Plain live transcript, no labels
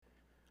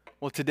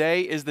Well,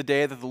 today is the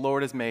day that the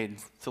Lord has made,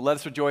 so let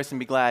us rejoice and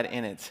be glad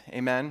in it.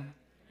 Amen?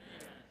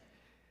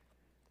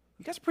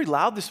 You guys are pretty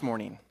loud this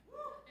morning.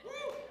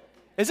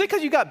 Is it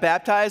because you got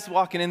baptized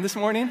walking in this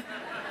morning?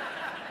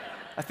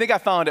 I think I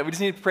found it. We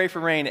just need to pray for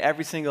rain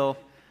every single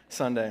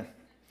Sunday.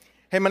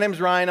 Hey, my name is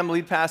Ryan. I'm the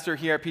lead pastor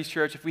here at Peace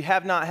Church. If we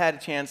have not had a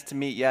chance to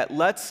meet yet,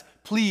 let's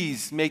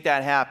please make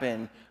that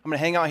happen. I'm going to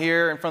hang out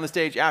here in front of the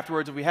stage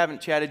afterwards. If we haven't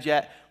chatted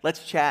yet,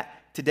 let's chat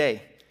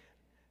today.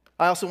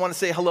 I also want to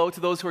say hello to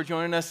those who are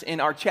joining us in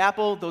our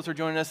chapel, those who are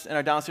joining us in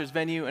our downstairs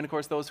venue, and of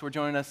course those who are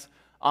joining us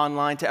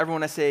online. To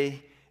everyone I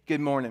say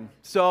good morning.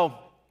 So,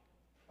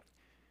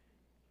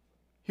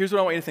 here's what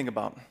I want you to think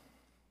about.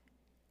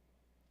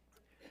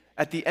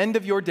 At the end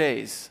of your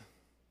days,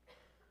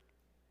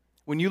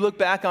 when you look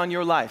back on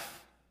your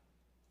life,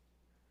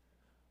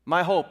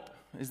 my hope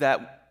is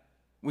that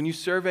when you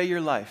survey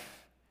your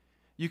life,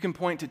 you can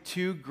point to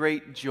two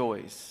great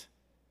joys.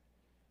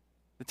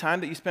 The time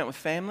that you spent with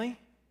family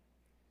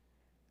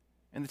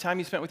and the time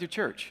you spent with your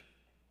church.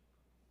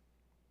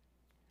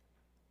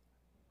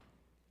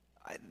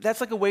 That's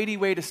like a weighty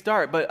way to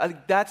start,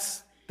 but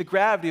that's the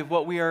gravity of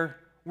what we are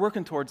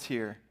working towards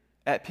here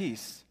at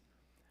Peace.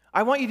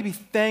 I want you to be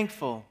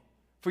thankful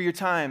for your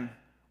time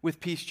with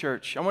Peace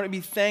Church. I want you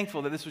to be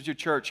thankful that this was your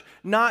church,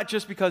 not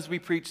just because we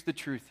preached the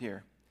truth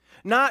here,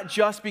 not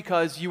just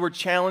because you were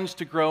challenged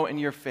to grow in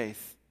your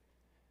faith.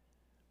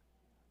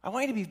 I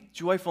want you to be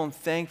joyful and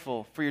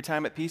thankful for your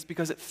time at Peace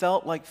because it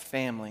felt like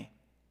family.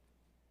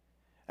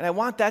 And I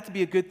want that to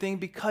be a good thing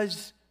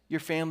because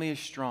your family is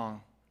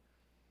strong.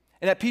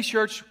 And at Peace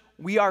Church,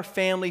 we are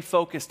family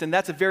focused, and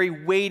that's a very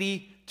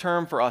weighty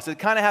term for us. It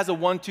kind of has a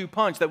 1-2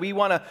 punch that we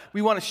want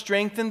to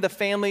strengthen the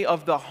family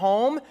of the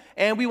home,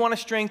 and we want to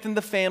strengthen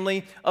the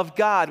family of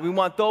God. We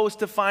want those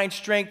to find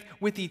strength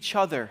with each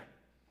other.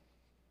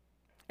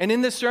 And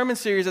in this sermon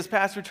series, as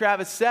Pastor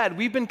Travis said,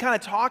 we've been kind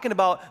of talking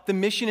about the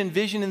mission and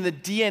vision and the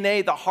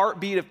DNA, the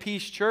heartbeat of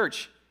Peace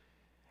Church.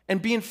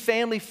 And being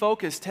family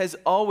focused has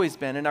always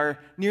been, in our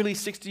nearly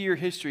 60-year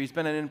history, has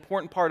been an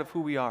important part of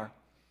who we are.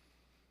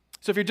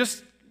 So if you're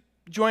just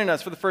joining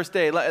us for the first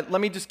day, let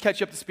me just catch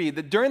you up to speed.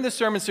 That during this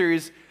sermon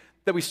series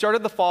that we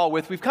started the fall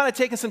with, we've kind of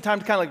taken some time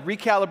to kind of like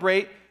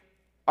recalibrate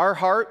our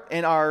heart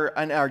and our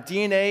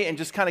DNA and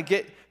just kind of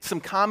get some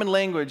common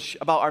language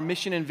about our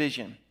mission and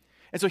vision.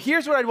 And so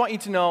here's what I want you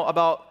to know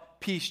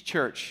about Peace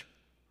Church.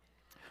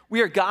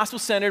 We are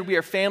gospel-centered, we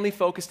are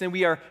family-focused, and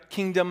we are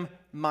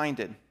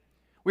kingdom-minded.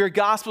 We are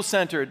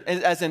gospel-centered,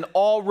 as in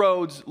all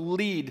roads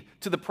lead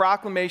to the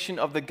proclamation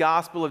of the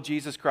gospel of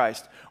Jesus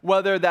Christ.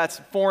 Whether that's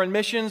foreign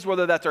missions,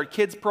 whether that's our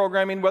kids'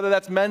 programming, whether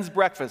that's men's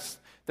breakfast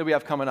that we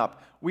have coming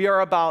up. We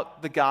are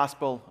about the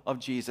gospel of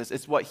Jesus.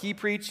 It's what he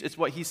preached, it's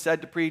what he said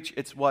to preach,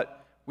 it's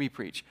what we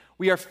preach.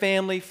 We are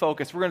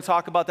family-focused. We're going to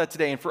talk about that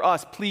today. And for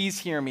us, please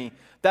hear me.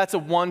 That's a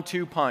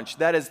 1-2 punch.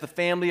 That is the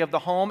family of the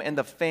home and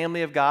the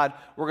family of God.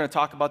 We're going to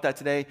talk about that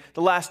today.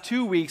 The last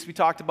 2 weeks, we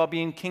talked about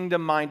being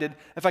kingdom-minded.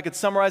 If I could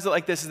summarize it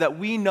like this, is that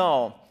we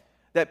know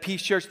that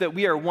Peace Church, that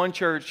we are one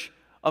church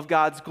of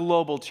God's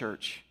global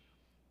church.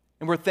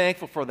 And we're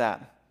thankful for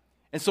that.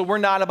 And so we're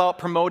not about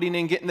promoting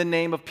and getting the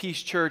name of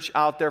Peace Church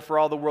out there for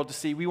all the world to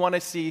see. We want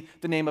to see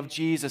the name of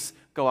Jesus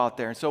go out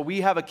there. And so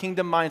we have a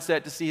kingdom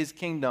mindset to see his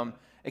kingdom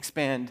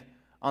expand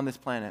on this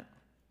planet.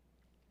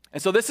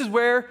 And so this is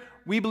where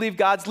we believe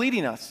God's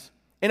leading us.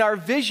 In our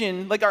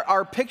vision, like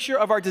our picture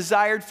of our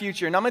desired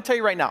future. And I'm going to tell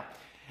you right now,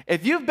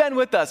 if you've been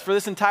with us for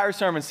this entire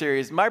sermon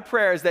series, my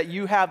prayer is that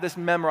you have this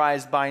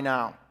memorized by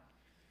now.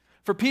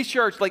 For Peace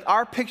Church, like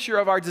our picture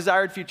of our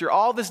desired future,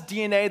 all this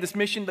DNA, this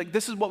mission, like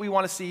this is what we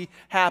want to see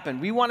happen.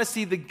 We want to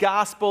see the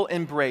gospel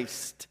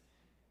embraced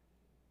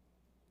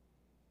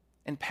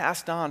and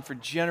passed on for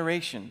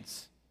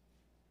generations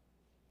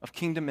of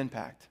kingdom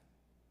impact.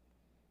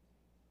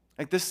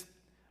 Like this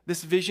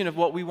vision of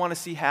what we want to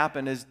see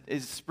happen is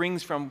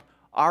springs from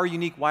our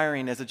unique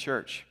wiring as a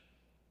church.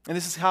 And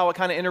this is how it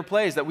kind of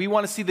interplays, that we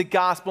want to see the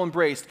gospel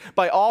embraced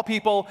by all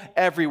people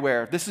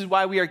everywhere. This is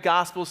why we are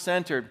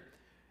gospel-centered.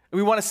 And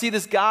we want to see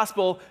this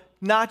gospel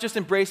not just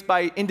embraced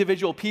by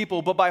individual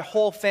people, but by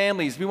whole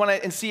families. We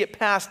want to see it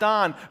passed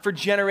on for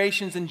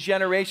generations and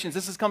generations.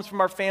 This comes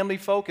from our family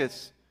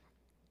focus.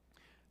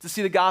 To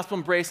see the gospel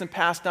embraced and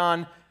passed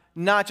on,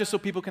 not just so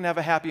people can have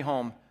a happy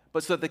home,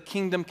 but so that the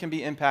kingdom can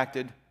be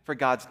impacted for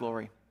God's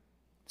glory.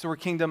 So we're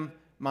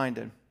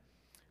kingdom-minded.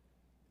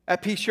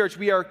 At Peace Church,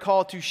 we are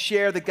called to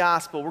share the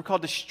gospel. We're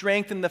called to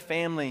strengthen the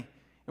family,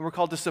 and we're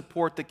called to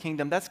support the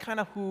kingdom. That's kind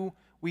of who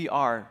we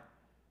are.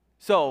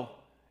 So,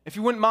 if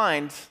you wouldn't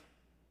mind,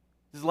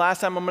 this is the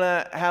last time I'm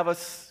going to have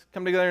us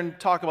come together and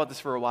talk about this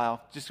for a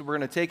while. We're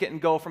going to take it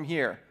and go from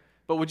here.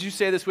 But would you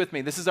say this with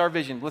me? This is our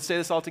vision. Let's say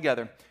this all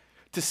together.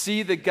 To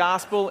see the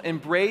gospel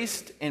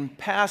embraced and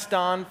passed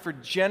on for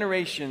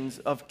generations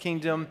of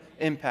kingdom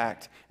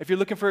impact. If you're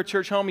looking for a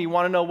church home, you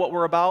want to know what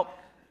we're about,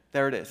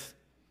 there it is.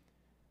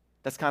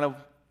 That's kind of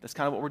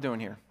what we're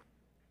doing here.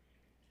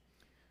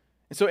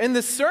 And so in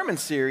this sermon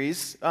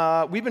series,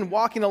 we've been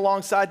walking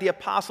alongside the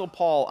Apostle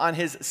Paul on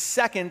his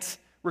second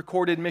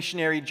recorded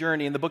missionary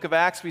journey. In the book of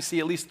Acts, we see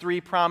at least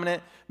 3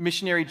 prominent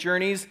missionary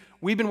journeys.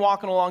 We've been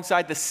walking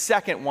alongside the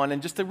second one.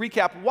 And just to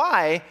recap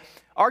why,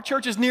 our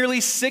church is nearly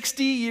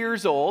 60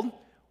 years old,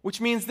 which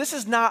means this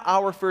is not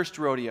our first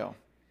rodeo.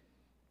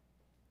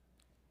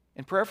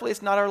 And prayerfully,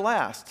 it's not our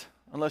last,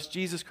 unless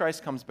Jesus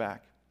Christ comes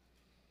back.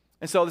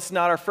 And so this is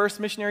not our first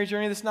missionary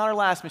journey. This is not our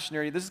last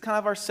missionary. This is kind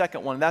of our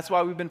second one. That's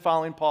why we've been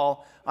following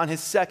Paul on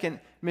his second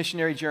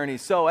missionary journey.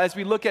 So as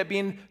we look at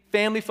being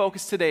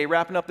family-focused today,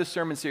 wrapping up this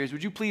sermon series,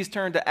 would you please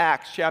turn to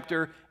Acts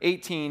chapter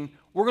 18.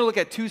 We're going to look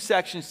at 2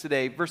 sections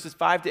today, verses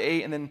 5 to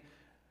 8, and then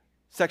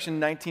section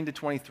 19 to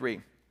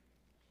 23.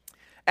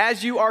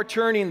 As you are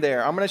turning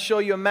there, I'm going to show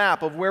you a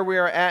map of where we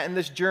are at in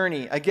this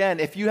journey.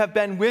 Again, if you have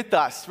been with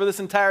us for this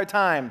entire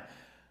time,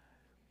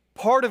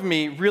 part of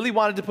me really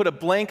wanted to put a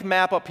blank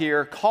map up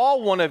here,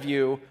 call one of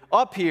you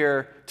up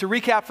here to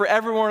recap for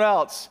everyone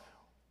else,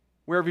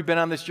 where have you been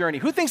on this journey?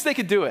 Who thinks they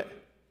could do it?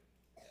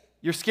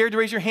 You're scared to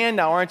raise your hand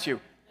now, aren't you?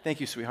 Thank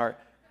you, sweetheart.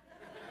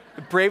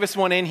 The bravest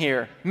one in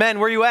here. Men,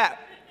 where are you at?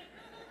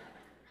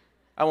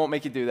 I won't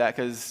make you do that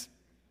because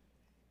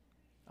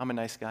I'm a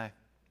nice guy.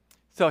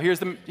 So here's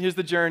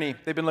the journey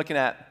they've been looking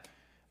at.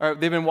 Or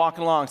they've been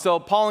walking along. So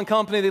Paul and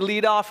company, they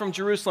lead off from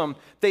Jerusalem.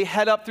 They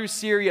head up through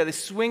Syria. They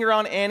swing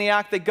around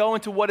Antioch. They go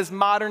into what is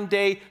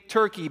modern-day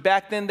Turkey.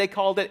 Back then, they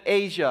called it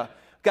Asia.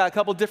 Got a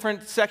couple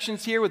different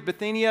sections here with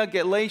Bithynia,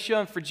 Galatia,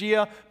 and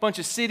Phrygia, a bunch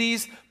of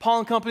cities. Paul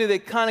and company, they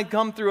kind of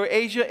come through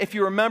Asia. If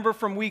you remember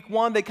from week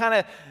 1,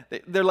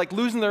 they're like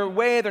losing their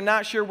way. They're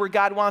not sure where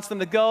God wants them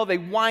to go. They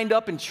wind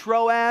up in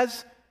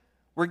Troas,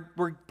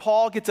 where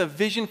Paul gets a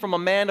vision from a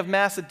man of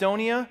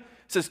Macedonia.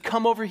 Says,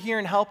 come over here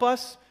and help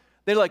us.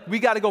 They're like, we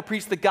got to go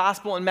preach the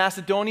gospel in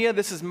Macedonia.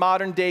 This is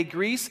modern-day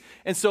Greece.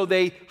 And so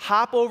they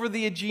hop over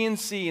the Aegean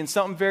Sea, and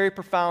something very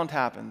profound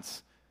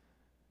happens.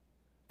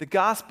 The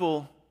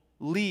gospel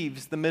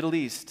leaves the Middle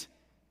East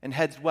and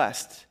heads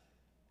west.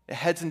 It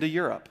heads into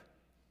Europe.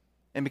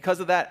 And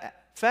because of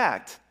that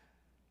fact,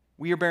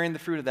 we are bearing the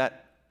fruit of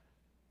that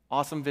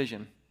awesome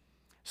vision.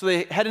 So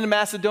they head into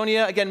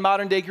Macedonia, again,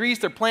 modern-day Greece.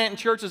 They're planting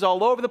churches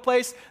all over the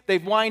place.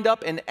 They've wind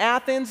up in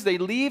Athens. They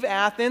leave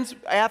Athens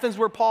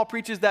where Paul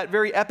preaches that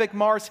very epic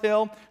Mars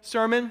Hill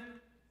sermon.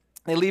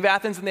 They leave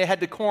Athens and they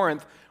head to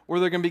Corinth, where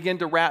they're going to begin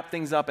to wrap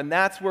things up. And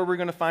that's where we're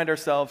going to find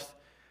ourselves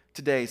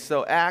today.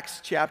 So Acts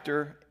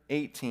chapter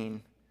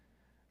 18,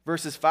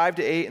 verses 5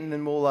 to 8, and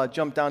then we'll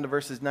jump down to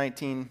verses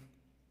 19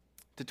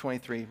 to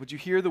 23. Would you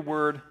hear the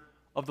word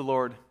of the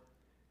Lord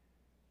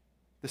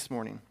this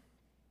morning?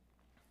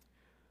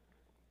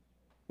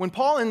 When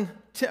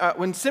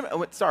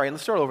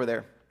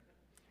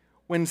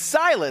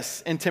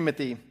Silas and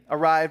Timothy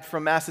arrived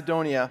from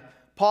Macedonia,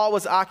 Paul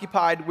was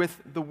occupied with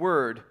the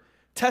word,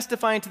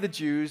 testifying to the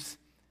Jews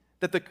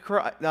that the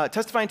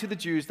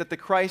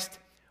Christ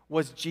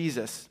was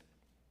Jesus.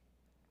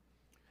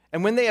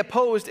 And when they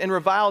opposed and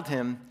reviled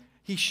him,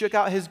 he shook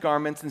out his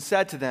garments and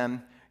said to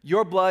them,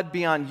 "Your blood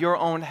be on your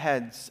own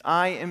heads.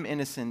 I am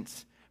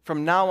innocent.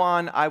 From now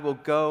on, I will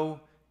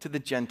go to the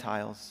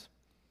Gentiles."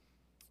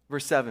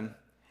 Verse 7.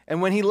 And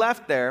when he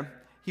left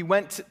there, he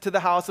went to the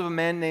house of a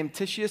man named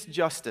Titius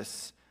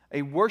Justus,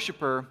 a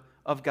worshiper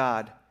of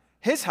God.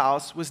 His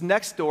house was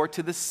next door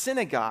to the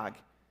synagogue.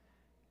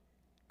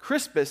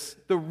 Crispus,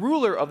 the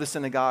ruler of the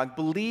synagogue,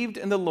 believed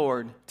in the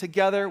Lord,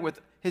 together with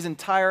his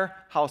entire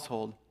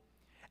household.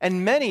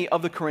 And many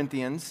of the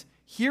Corinthians,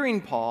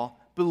 hearing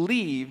Paul,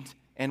 believed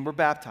and were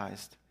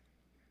baptized.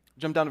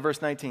 Jump down to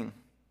verse 19.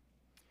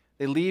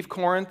 They leave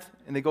Corinth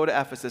and they go to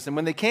Ephesus. And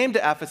when they came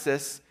to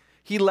Ephesus,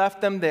 he left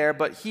them there,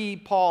 but he,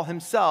 Paul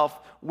himself,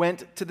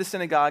 went to the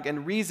synagogue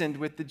and reasoned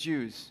with the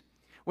Jews.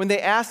 When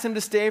they asked him to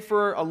stay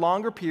for a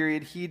longer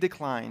period, he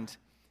declined.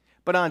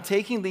 But on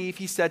taking leave,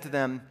 he said to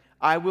them,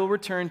 "I will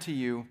return to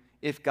you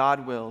if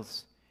God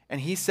wills." And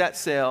he set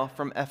sail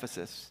from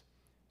Ephesus.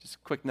 Just a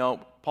quick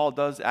note, Paul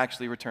does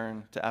actually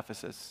return to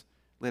Ephesus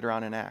later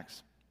on in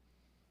Acts.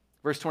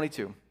 Verse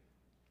 22.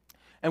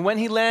 And when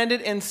he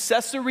landed in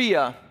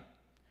Caesarea,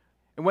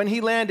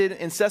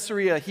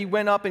 he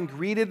went up and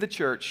greeted the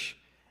church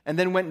and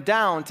then went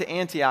down to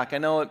Antioch. I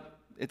know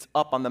it's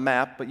up on the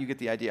map, but you get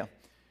the idea.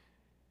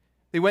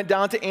 They went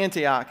down to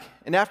Antioch,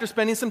 and after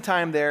spending some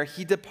time there,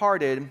 he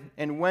departed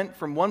and went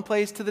from one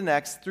place to the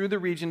next through the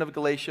region of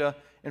Galatia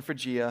and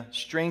Phrygia,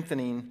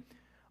 strengthening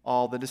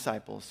all the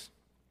disciples.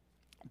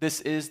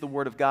 This is the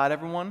word of God,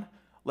 everyone.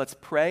 Let's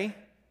pray,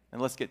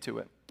 and let's get to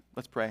it.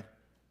 Let's pray.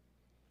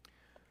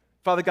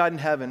 Father God in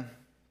heaven,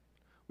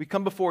 we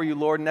come before you,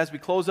 Lord, and as we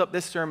close up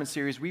this sermon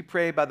series, we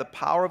pray by the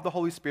power of the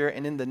Holy Spirit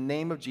and in the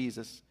name of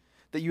Jesus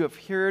that you have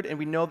heard, and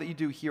we know that you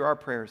do hear our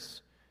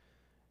prayers.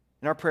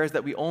 And our prayers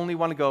that we only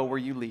want to go where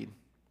you lead.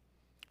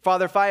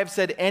 Father, if I have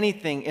said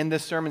anything in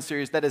this sermon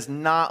series that is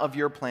not of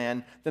your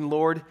plan, then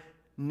Lord,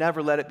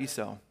 never let it be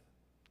so.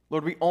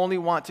 Lord, we only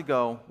want to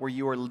go where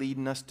you are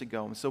leading us to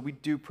go. And so we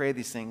do pray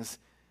these things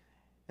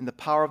in the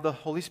power of the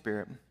Holy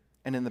Spirit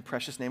and in the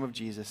precious name of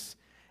Jesus.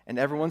 And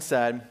everyone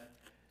said,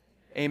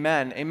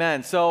 amen,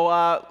 amen.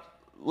 So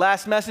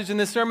last message in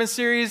this sermon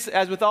series,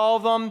 as with all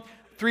of them,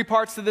 3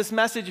 parts to this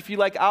message. If you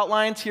like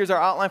outlines, here's our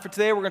outline for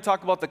today. We're going to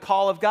talk about the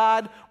call of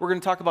God. We're going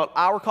to talk about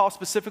our call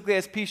specifically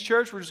as Peace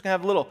Church. We're just going to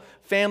have a little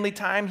family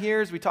time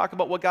here as we talk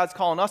about what God's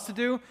calling us to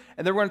do.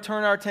 And then we're going to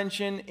turn our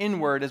attention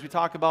inward as we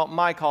talk about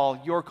my call,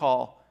 your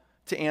call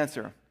to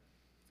answer.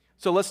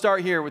 So let's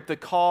start here with the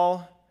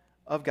call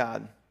of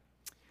God.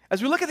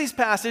 As we look at these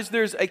passages,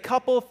 there's a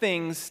couple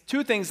things,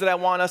 2 things that I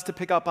want us to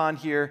pick up on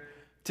here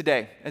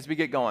today as we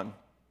get going.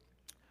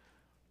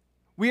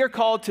 We are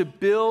called to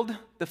build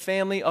the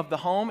family of the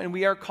home, and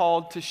we are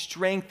called to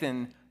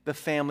strengthen the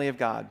family of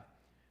God.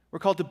 We're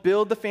called to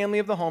build the family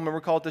of the home, and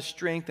we're called to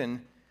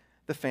strengthen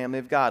the family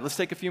of God. Let's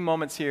take a few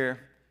moments here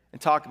and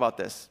talk about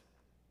this.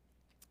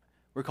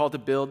 We're called to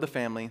build the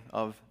family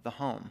of the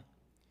home.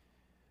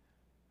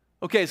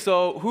 Okay,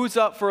 so who's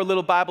up for a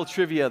little Bible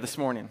trivia this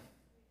morning?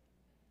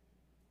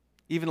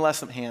 Even less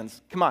than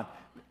hands. Come on.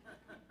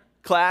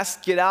 Class,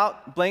 get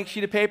out blank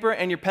sheet of paper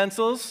and your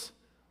pencils.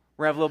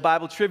 We're going to have a little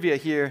Bible trivia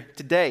here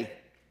today.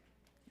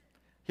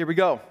 Here we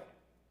go.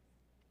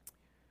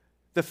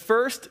 The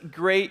first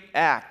great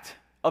act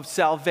of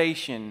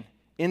salvation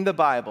in the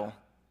Bible,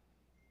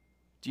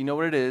 do you know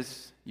what it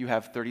is? You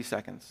have 30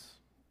 seconds.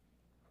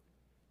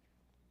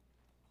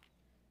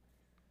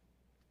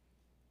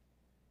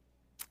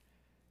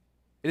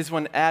 It is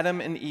when Adam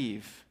and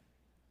Eve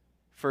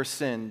first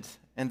sinned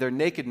and their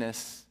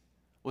nakedness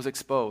was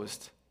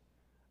exposed.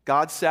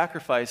 God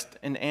sacrificed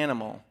an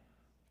animal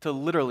to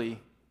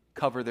literally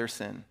cover their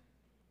sin.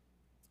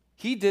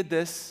 He did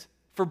this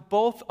for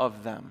both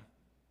of them.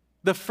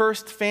 The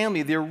first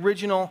family, the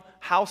original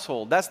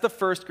household. That's the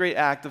first great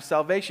act of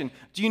salvation.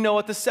 Do you know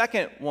what the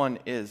second one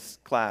is,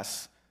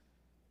 class?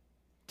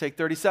 Take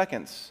 30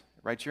 seconds.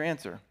 Write your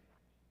answer.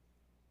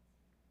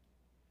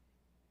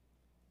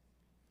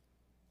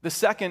 The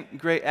second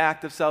great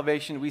act of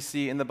salvation we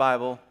see in the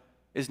Bible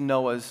is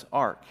Noah's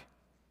Ark.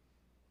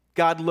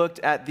 God looked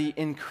at the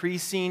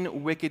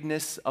increasing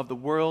wickedness of the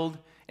world,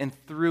 and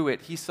through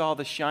it, he saw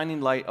the shining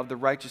light of the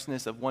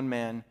righteousness of one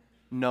man,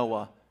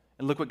 Noah.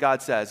 And look what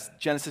God says,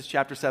 Genesis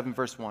chapter 7,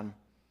 verse 1.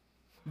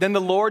 Then the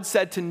Lord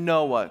said to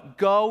Noah,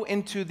 "Go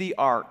into the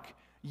ark,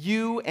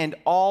 you and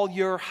all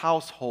your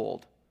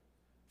household,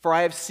 for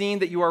I have seen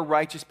that you are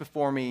righteous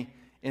before me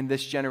in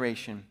this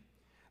generation."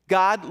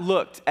 God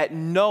looked at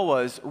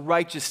Noah's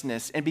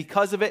righteousness, and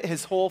because of it,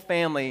 his whole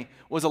family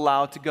was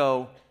allowed to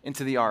go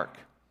into the ark.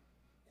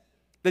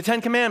 The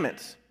 10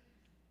 Commandments.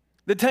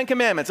 The 10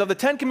 Commandments. Of the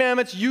 10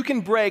 Commandments, you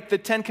can break the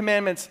 10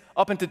 Commandments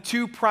up into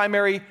 2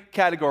 primary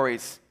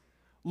categories.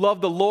 Love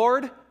the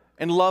Lord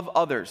and love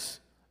others.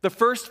 The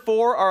first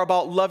 4 are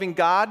about loving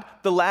God.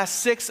 The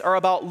last 6 are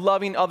about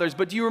loving others.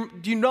 But do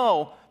you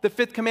know the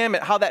 5th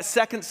commandment, how that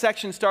second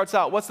section starts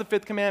out? What's the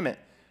 5th commandment?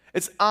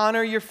 It's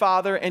honor your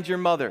father and your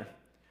mother.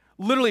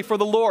 Literally, for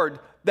the Lord,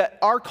 that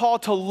our call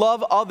to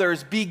love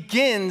others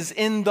begins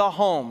in the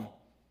home.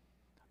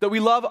 That we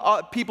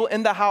love people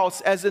in the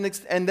house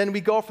and then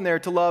we go from there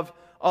to love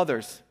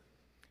others.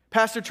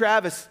 Pastor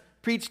Travis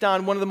preached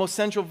on one of the most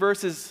central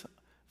verses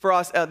for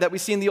us that we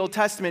see in the Old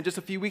Testament just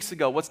a few weeks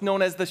ago, what's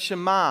known as the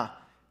Shema,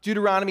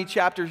 Deuteronomy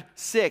chapter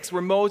 6,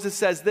 where Moses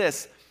says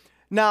this,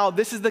 "Now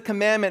this is the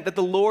commandment that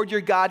the Lord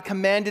your God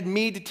commanded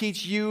me to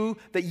teach you,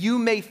 that you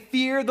may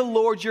fear the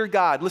Lord your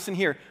God." Listen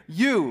here,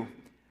 you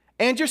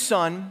and your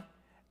son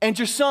and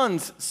your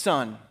son's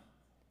son.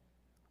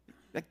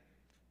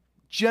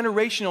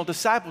 Generational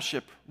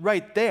discipleship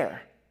right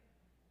there.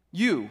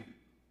 You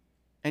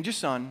and your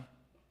son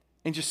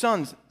and your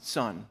son's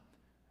son.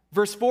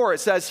 Verse 4, it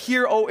says,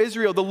 "Hear, O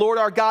Israel, the Lord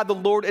our God, the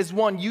Lord is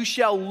one. You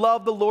shall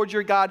love the Lord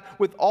your God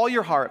with all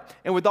your heart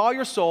and with all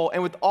your soul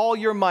and with all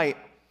your might.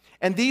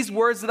 And these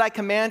words that I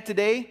command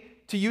today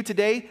to you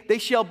today, they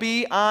shall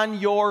be on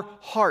your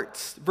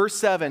hearts." Verse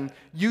 7,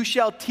 "You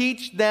shall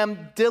teach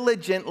them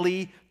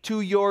diligently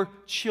to your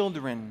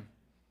children."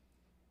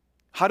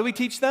 How do we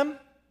teach them?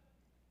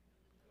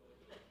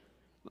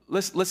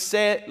 Let's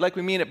say it like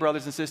we mean it,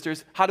 brothers and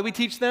sisters. How do we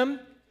teach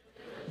them?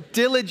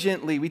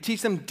 Diligently. We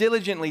teach them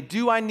diligently.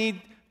 Do I need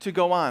to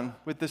go on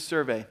with this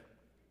survey?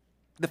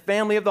 The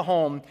family of the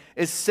home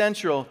is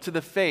central to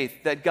the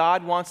faith that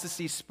God wants to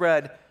see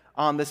spread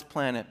on this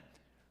planet.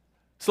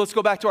 So let's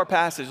go back to our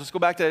passage. Let's go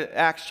back to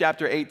Acts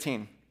chapter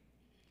 18.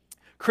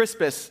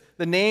 Crispus,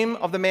 the name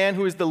of the man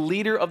who is the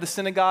leader of the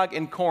synagogue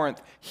in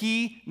Corinth,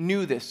 he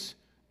knew this.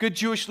 Good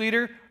Jewish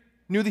leader,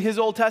 knew his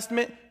Old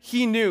Testament.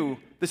 He knew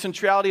the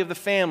centrality of the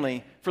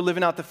family for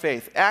living out the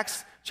faith.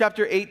 Acts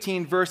chapter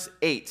 18, verse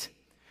 8.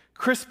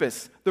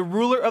 Crispus, the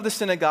ruler of the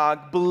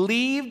synagogue,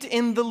 believed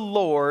in the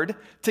Lord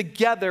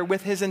together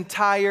with his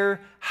entire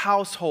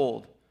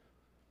household.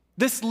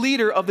 This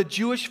leader of the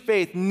Jewish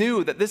faith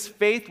knew that this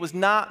faith was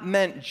not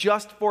meant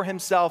just for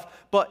himself,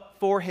 but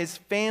for his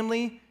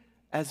family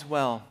as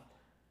well.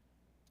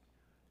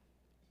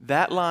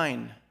 That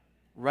line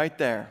right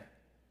there,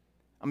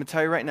 I'm going to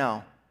tell you right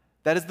now,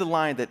 that is the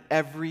line that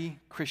every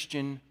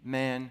Christian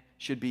man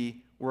should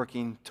be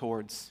working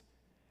towards.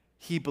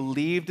 He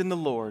believed in the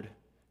Lord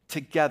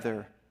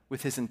together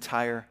with his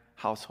entire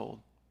household.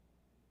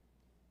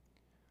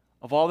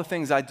 Of all the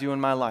things I do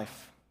in my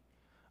life,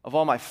 of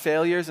all my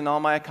failures and all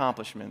my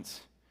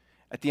accomplishments,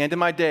 at the end of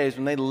my days,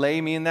 when they lay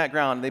me in that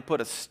ground and they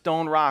put a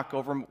stone rock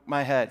over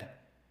my head,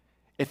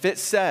 if it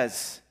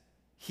says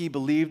he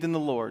believed in the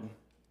Lord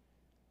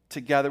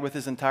together with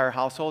his entire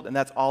household, and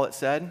that's all it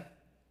said,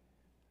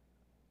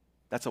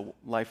 that's a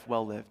life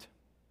well lived.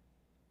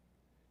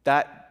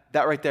 That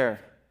right there,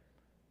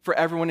 for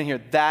everyone in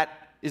here, that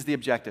is the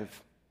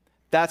objective.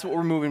 That's what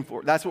we're moving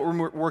for. That's what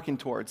we're working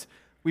towards.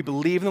 We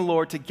believe in the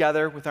Lord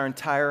together with our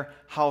entire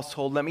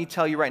household. Let me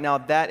tell you right now,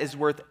 that is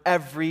worth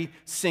every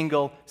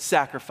single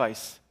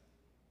sacrifice.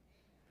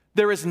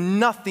 There is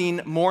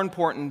nothing more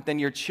important than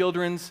your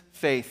children's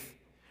faith.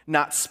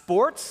 Not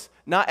sports,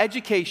 not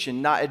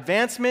education, not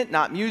advancement,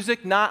 not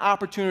music, not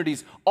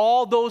opportunities.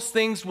 All those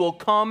things will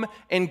come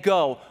and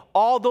go.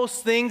 All those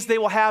things they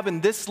will have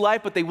in this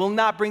life, but they will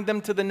not bring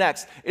them to the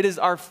next. It is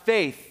our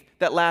faith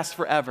that lasts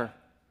forever.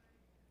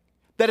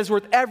 That is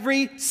worth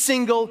every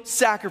single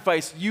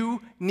sacrifice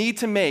you need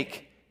to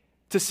make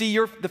to see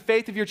the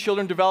faith of your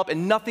children develop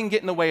and nothing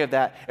get in the way of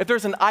that. If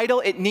there's an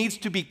idol, it needs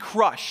to be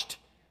crushed.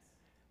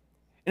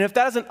 And if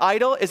that is an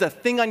idol, is a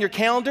thing on your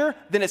calendar,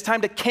 then it's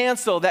time to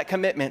cancel that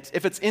commitment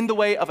if it's in the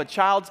way of a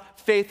child's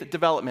faith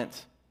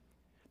development.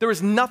 There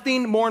is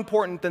nothing more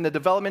important than the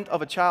development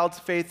of a child's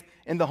faith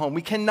in the home.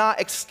 We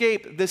cannot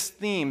escape this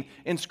theme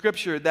in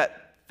Scripture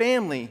that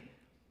family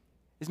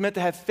is meant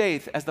to have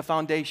faith as the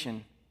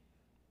foundation.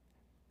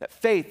 That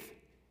faith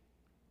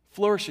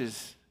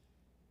flourishes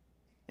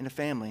in a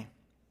family.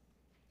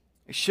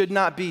 It should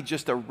not be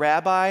just a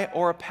rabbi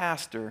or a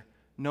pastor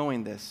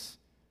knowing this,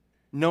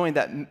 knowing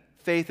that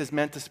faith is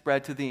meant to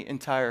spread to the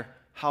entire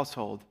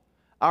household.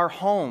 Our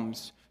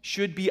homes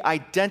should be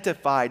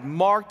identified,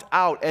 marked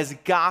out as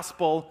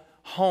gospel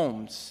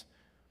homes.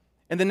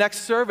 In the next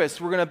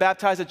service, we're going to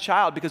baptize a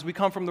child because we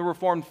come from the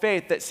Reformed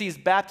faith that sees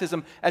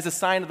baptism as a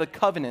sign of the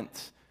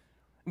covenant.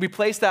 We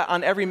place that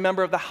on every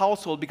member of the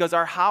household because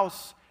our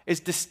house is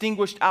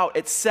distinguished out,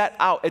 it's set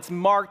out, it's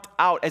marked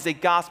out as a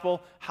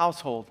gospel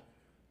household.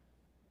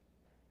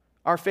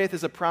 Our faith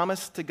is a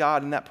promise to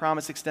God, and that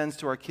promise extends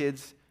to our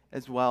kids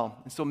as well.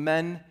 And so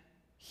men,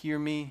 hear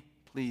me,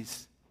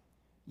 please.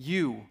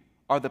 You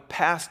are the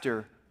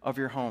pastor of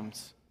your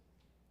homes.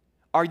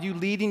 Are you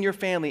leading your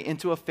family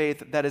into a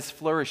faith that is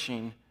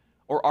flourishing,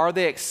 or are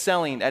they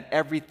excelling at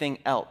everything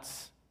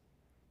else?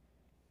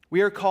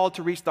 We are called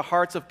to reach the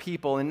hearts of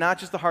people, and not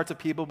just the hearts of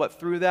people, but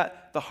through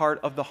that, the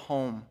heart of the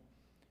home.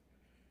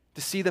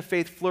 To see the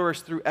faith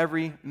flourish through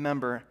every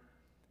member.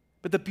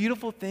 But the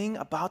beautiful thing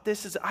about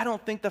this is I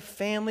don't think the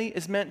family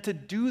is meant to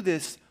do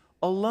this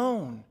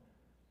alone.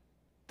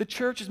 The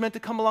church is meant to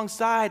come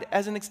alongside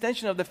as an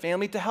extension of the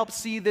family to help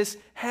see this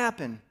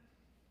happen.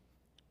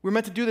 We're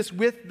meant to do this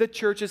with the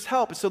church's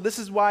help. So this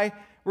is why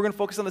we're going to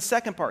focus on the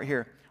second part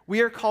here.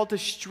 We are called to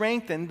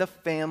strengthen the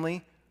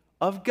family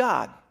of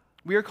God.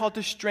 We are called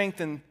to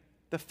strengthen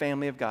the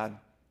family of God.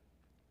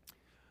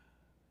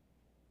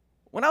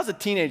 When I was a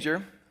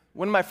teenager,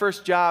 one of my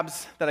first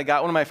jobs that I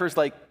got, one of my first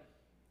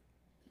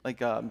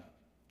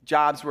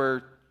jobs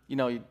where,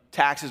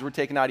 taxes were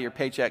taken out of your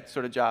paycheck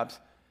sort of jobs.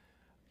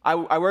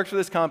 I worked for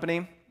this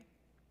company,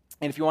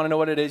 and if you want to know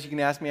what it is, you can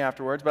ask me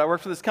afterwards, but I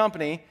worked for this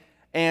company,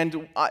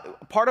 and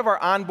part of our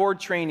onboard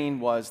training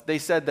was, they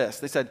said this,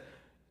 they said,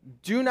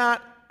 do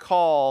not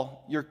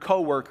call your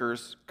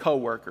coworkers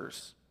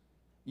coworkers.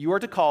 You are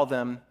to call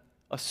them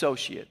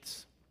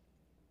associates.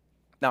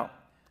 Now,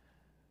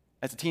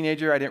 as a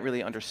teenager, I didn't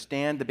really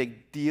understand the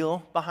big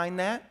deal behind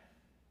that,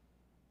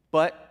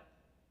 but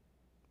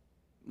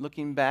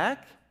looking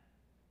back,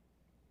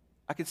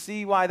 I could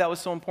see why that was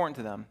so important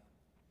to them.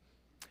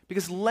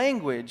 Because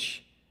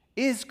language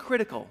is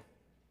critical.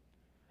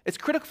 It's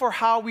critical for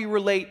how we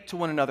relate to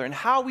one another, and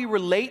how we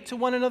relate to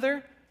one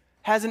another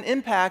has an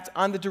impact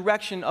on the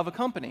direction of a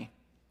company.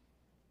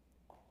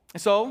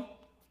 And so,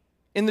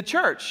 in the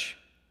church,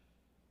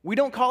 we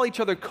don't call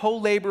each other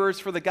co-laborers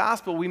for the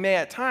gospel. We may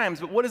at times,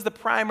 but what is the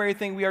primary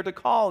thing we are to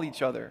call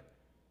each other?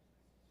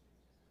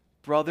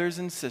 Brothers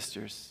and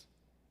sisters.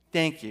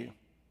 Thank you.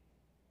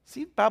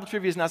 See, Bible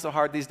trivia is not so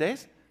hard these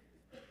days.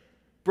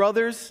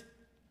 Brothers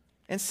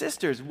and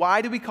sisters.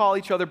 Why do we call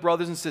each other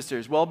brothers and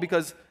sisters? Well,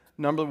 because,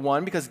 number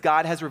one, because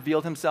God has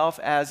revealed himself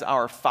as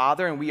our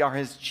Father and we are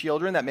his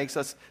children. That makes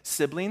us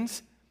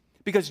siblings.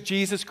 Because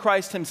Jesus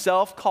Christ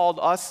himself called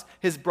us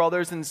his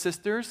brothers and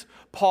sisters.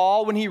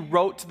 Paul, when he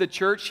wrote to the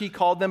church, he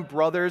called them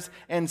brothers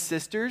and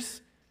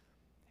sisters.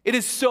 It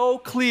is so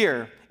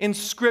clear in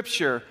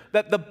Scripture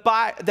that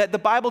the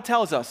Bible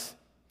tells us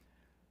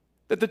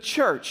that the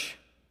church,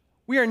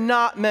 we are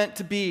not meant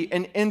to be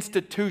an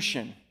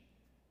institution.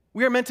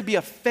 We are meant to be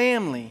a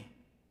family.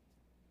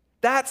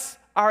 That's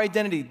our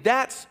identity.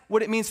 That's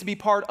what it means to be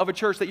part of a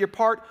church, that you're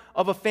part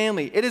of a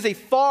family. It is a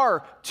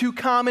far too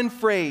common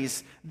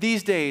phrase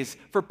these days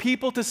for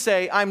people to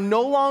say, I'm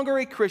no longer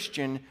a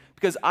Christian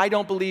because I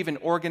don't believe in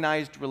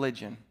organized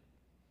religion.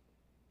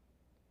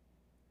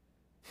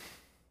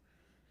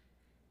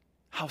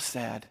 How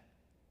sad.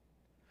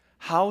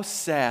 How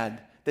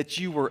sad that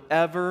you were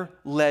ever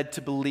led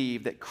to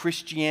believe that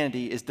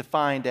Christianity is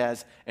defined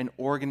as an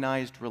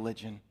organized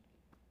religion.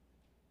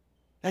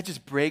 That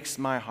just breaks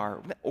my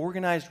heart.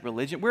 Organized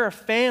religion. We're a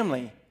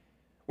family.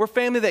 We're a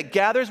family that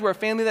gathers. We're a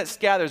family that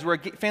scatters. We're a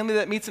family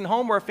that meets in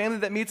home. We're a family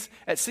that meets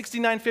at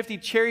 6950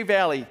 Cherry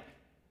Valley.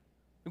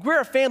 We're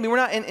a family. We're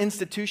not an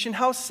institution.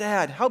 How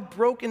sad, how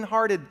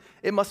brokenhearted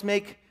it must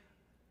make.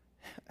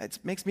 It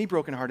makes me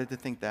brokenhearted to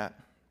think that.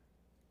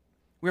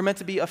 We're meant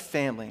to be a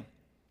family.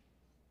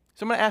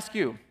 So I'm going to ask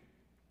you,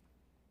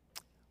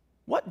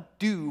 what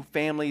do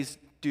families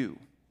do?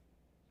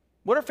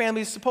 What are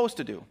families supposed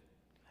to do?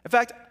 In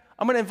fact,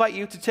 I'm going to invite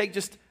you to take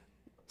just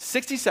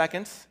 60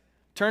 seconds,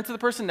 turn to the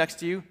person next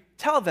to you,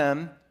 tell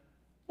them,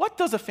 what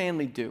does a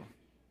family do?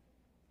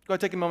 Go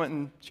ahead, take a moment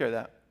and share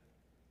that.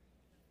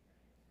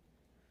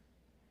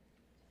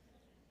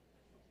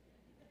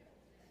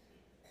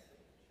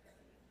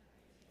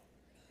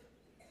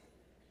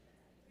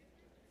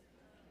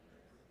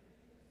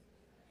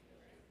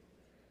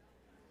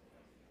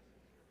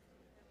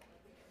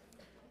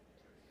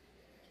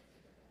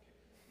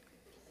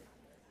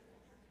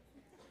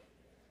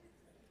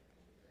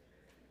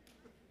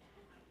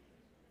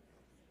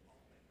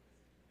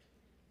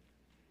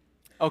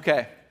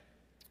 Okay.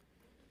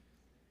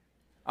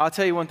 I'll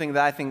tell you one thing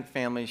that I think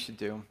families should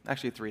do.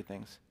 Actually, three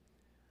things.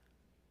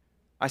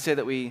 I say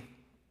that we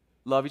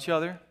love each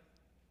other,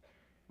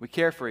 we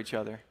care for each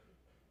other,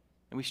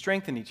 and we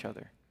strengthen each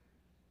other.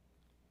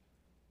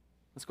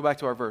 Let's go back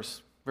to our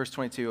verse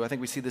 22. I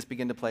think we see this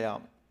begin to play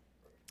out.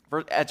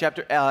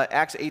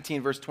 Acts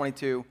 18, verse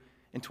 22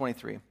 and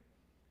 23.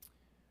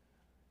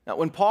 Now,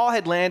 when Paul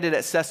had landed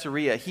at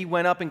Caesarea, he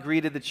went up and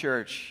greeted the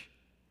church,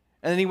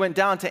 and then he went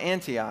down to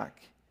Antioch.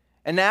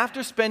 And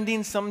after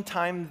spending some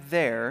time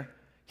there,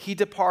 he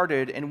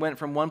departed and went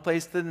from one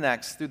place to the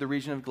next through the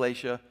region of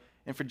Galatia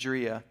and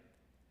Phrygia,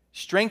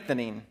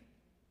 strengthening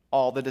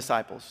all the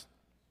disciples.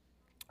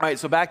 All right,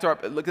 so back to our,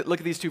 look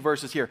at these two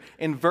verses here.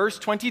 In verse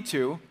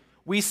 22,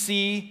 we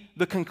see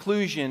the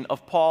conclusion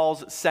of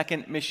Paul's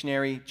second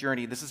missionary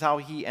journey. This is how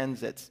he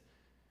ends it.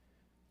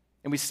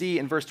 And we see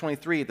in verse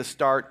 23 the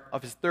start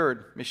of his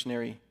third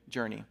missionary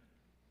journey.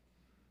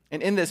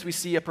 And in this, we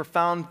see a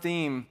profound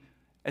theme.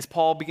 As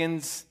Paul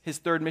begins his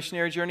third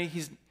missionary journey,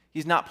 he's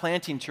not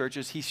planting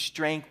churches, he's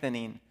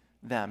strengthening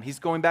them. He's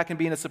going back and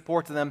being a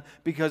support to them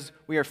because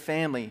we are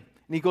family.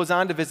 And he goes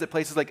on to visit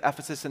places like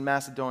Ephesus and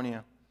Macedonia.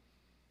 In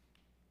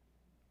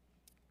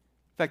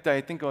fact,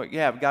 I think,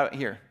 I've got it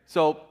here.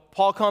 So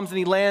Paul comes and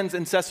he lands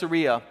in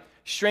Caesarea,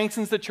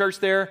 strengthens the church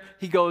there.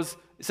 He goes,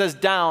 it says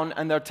down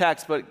in their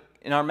text, but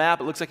in our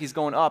map it looks like he's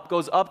going up,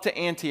 goes up to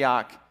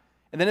Antioch.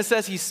 And then it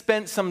says he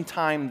spent some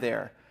time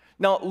there.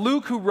 Now,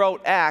 Luke, who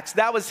wrote Acts,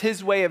 that was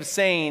his way of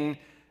saying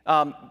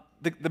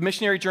the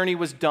missionary journey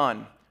was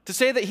done. To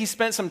say that he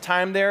spent some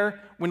time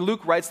there, when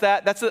Luke writes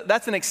that,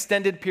 that's an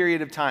extended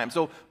period of time.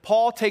 So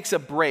Paul takes a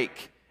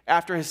break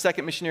after his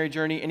second missionary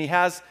journey, and he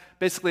has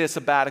basically a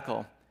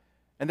sabbatical.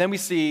 And then we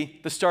see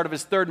the start of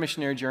his third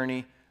missionary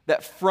journey,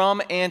 that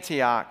from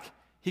Antioch,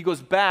 he goes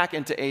back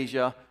into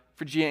Asia,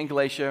 Phrygia and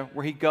Galatia,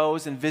 where he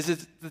goes and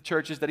visits the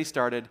churches that he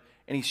started,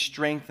 and he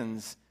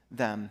strengthens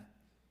them.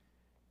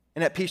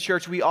 And at Peace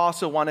Church, we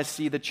also want to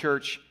see the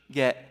church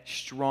get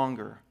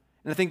stronger.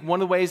 And I think one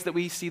of the ways that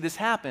we see this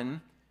happen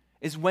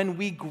is when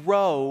we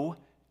grow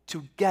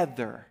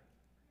together.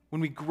 When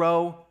we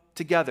grow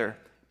together.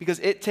 Because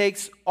it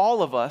takes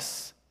all of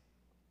us,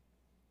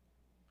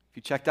 if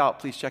you checked out,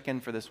 please check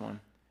in for this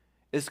one.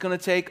 It's going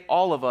to take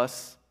all of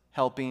us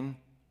helping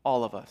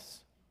all of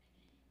us.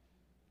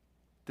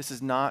 This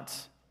is not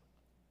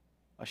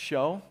a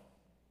show.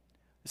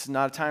 This is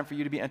not a time for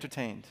you to be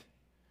entertained.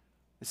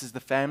 This is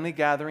the family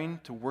gathering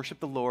to worship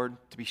the Lord,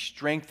 to be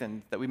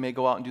strengthened, that we may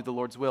go out and do the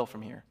Lord's will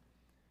from here.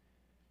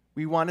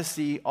 We want to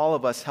see all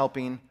of us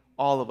helping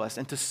all of us.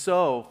 And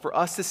for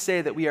us to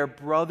say that we are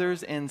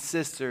brothers and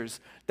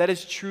sisters, that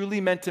is truly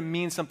meant to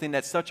mean something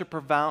that's such a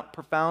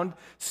profound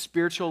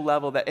spiritual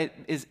level that it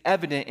is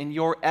evident in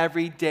your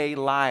everyday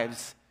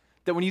lives.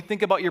 That when you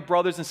think about your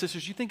brothers and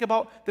sisters, you think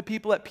about the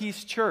people at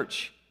Peace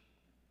Church.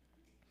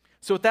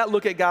 So with that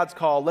look at God's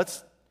call,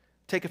 let's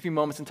take a few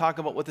moments and talk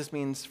about what this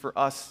means for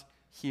us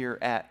here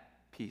at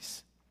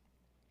Peace.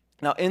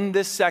 Now, in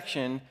this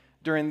section,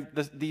 during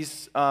the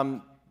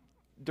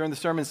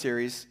sermon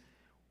series,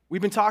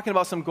 we've been talking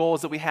about some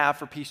goals that we have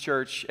for Peace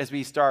Church as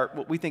we start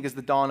what we think is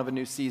the dawn of a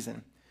new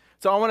season.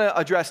 So I want to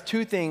address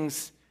two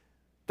things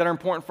that are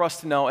important for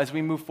us to know as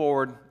we move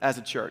forward as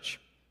a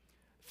church.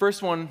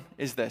 First one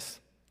is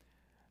this.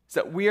 It's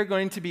that we are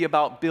going to be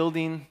about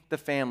building the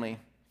family,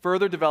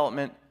 further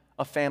development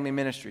of family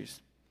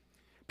ministries.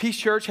 Peace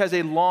Church has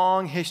a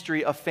long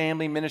history of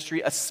family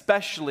ministry,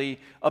 especially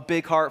a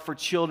big heart for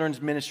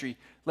children's ministry.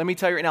 Let me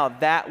tell you right now,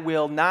 that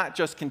will not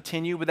just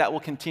continue, but that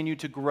will continue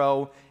to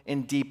grow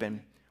and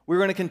deepen. We're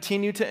going to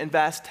continue to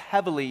invest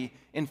heavily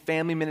in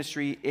family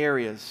ministry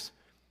areas.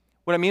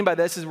 What I mean by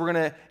this is we're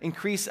going to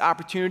increase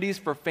opportunities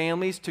for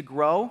families to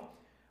grow.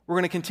 We're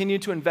going to continue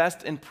to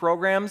invest in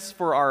programs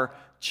for our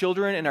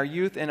children and our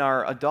youth and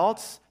our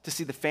adults to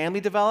see the family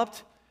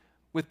developed.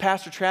 With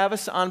Pastor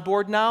Travis on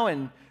board now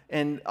and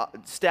and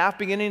staff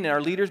beginning and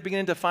our leaders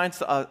beginning to find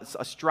a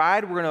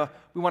stride. We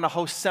want to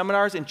host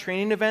seminars and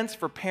training events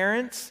for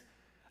parents,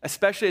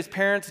 especially as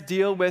parents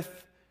deal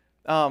with,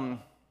 what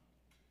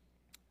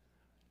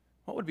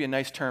would be a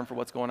nice term for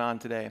what's going on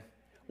today?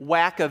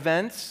 Whack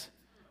events.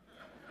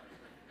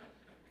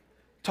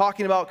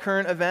 Talking about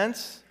current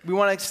events. We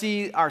want to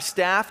see our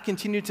staff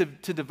continue to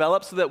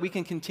develop so that we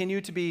can continue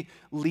to be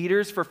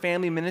leaders for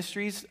family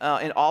ministries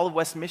in all of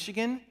West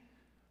Michigan.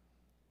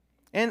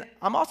 And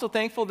I'm also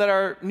thankful that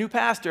our new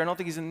pastor, I don't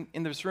think he's in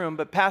this room,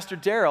 but Pastor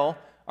Daryl,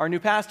 our new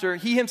pastor,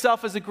 he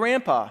himself is a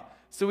grandpa.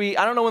 So I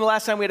don't know when the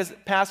last time we had a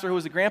pastor who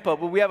was a grandpa,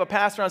 but we have a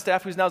pastor on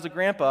staff who's now a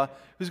grandpa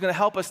who's going to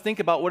help us think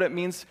about what it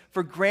means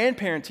for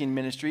grandparenting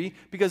ministry,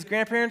 because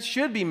grandparents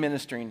should be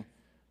ministering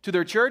to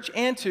their church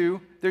and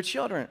to their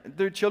children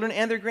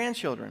and their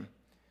grandchildren.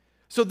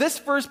 So this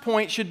first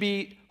point should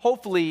be,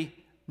 hopefully,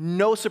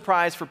 no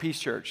surprise for Peace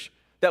Church,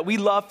 that we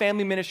love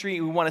family ministry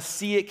and we want to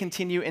see it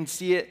continue and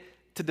see it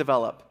to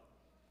develop.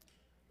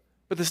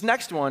 But this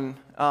next one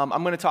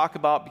I'm going to talk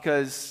about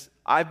because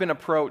I've been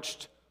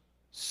approached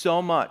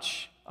so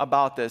much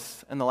about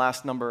this in the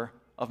last number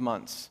of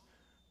months,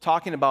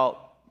 talking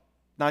about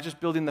not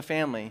just building the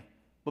family,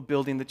 but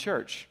building the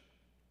church.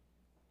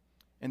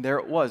 And there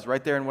it was,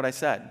 right there in what I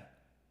said,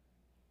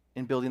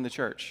 in building the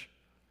church.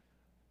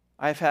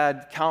 I've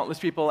had countless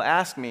people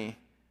ask me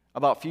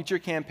about future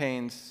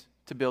campaigns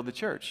to build the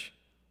church.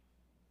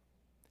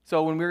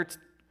 So when we're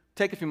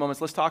take a few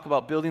moments, let's talk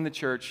about building the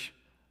church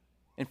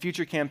and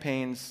future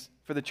campaigns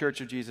for the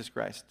Church of Jesus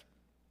Christ.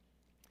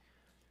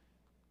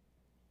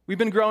 We've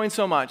been growing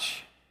so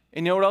much,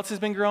 and you know what else has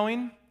been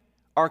growing?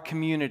 Our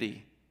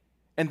community.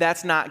 And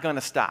that's not going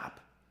to stop.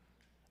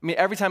 I mean,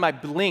 every time I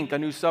blink, a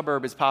new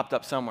suburb has popped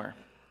up somewhere.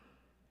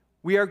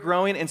 We are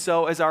growing, and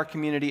so is our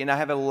community, and I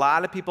have a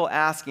lot of people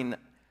asking,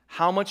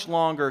 how much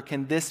longer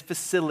can this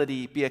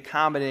facility be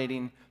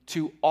accommodating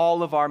to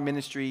all of our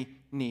ministry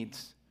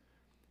needs?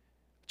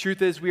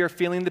 Truth is, we are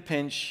feeling the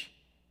pinch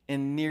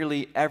in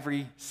nearly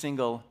every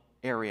single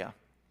area.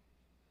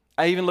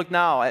 I even look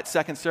now at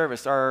second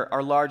service,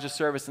 our largest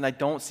service, and I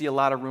don't see a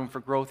lot of room for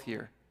growth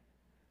here.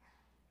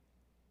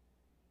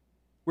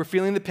 We're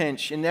feeling the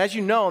pinch, and as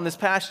you know, in this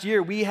past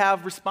year, we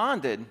have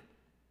responded.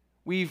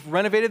 We've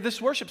renovated this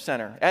worship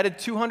center, added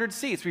 200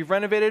 seats. We've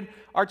renovated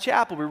our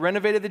chapel. We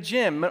renovated the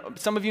gym.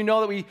 Some of you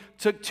know that we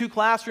took 2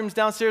 classrooms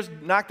downstairs,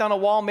 knocked down a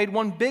wall, made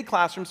 1 big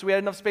classroom so we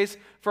had enough space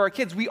for our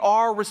kids. We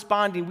are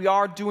responding. We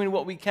are doing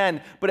what we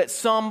can. But at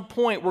some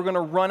point, we're going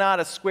to run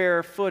out of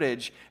square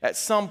footage. At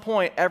some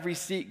point, every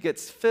seat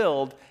gets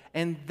filled.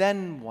 And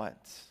then what?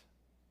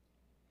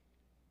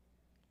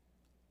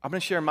 I'm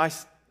going to share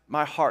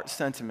my heart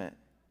sentiment.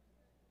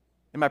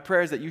 And my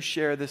prayer is that you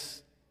share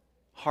this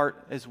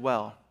heart as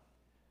well.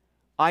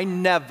 I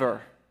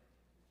never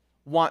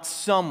want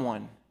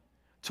someone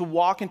to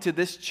walk into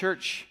this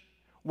church,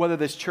 whether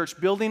this church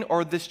building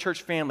or this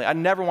church family. I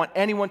never want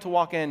anyone to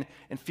walk in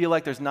and feel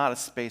like there's not a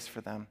space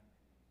for them.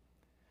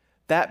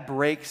 That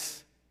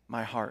breaks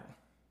my heart.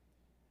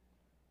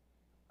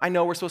 I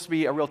know we're supposed to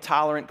be a real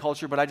tolerant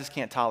culture, but I just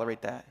can't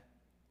tolerate that.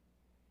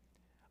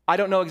 I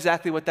don't know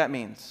exactly what that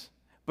means,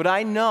 but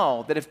I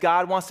know that if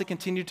God wants to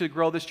continue to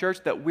grow this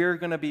church, that we're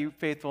going to be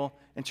faithful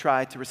and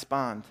try to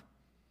respond.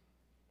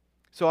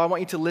 So I want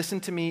you to listen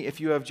to me if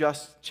you have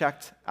just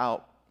checked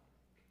out.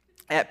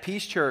 At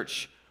Peace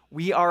Church,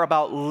 we are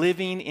about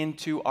living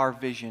into our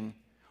vision.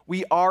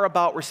 We are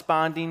about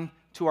responding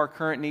to our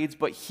current needs,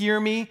 but hear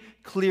me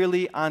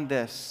clearly on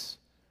this.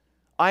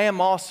 I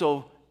am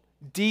also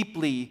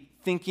deeply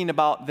thinking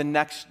about the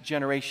next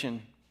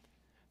generation.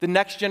 The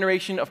next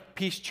generation of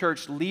Peace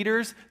Church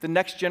leaders, the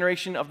next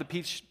generation of the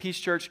Peace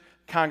Church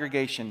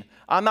congregation.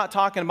 I'm not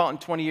talking about in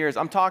 20 years.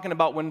 I'm talking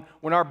about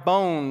when our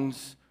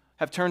bones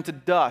have turned to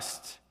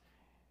dust,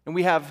 and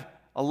we have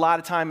a lot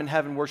of time in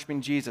heaven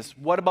worshiping Jesus.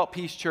 What about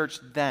Peace Church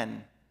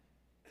then?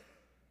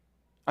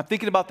 I'm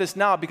thinking about this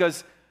now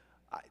because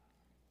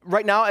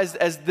right now,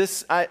 as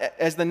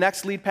the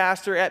next lead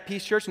pastor at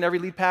Peace Church, and every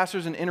lead pastor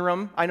is an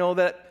interim. I know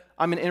that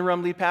I'm an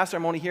interim lead pastor.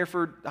 I'm only here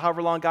for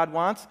however long God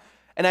wants.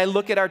 And I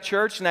look at our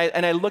church, and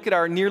I look at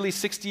our nearly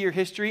 60-year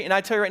history, and I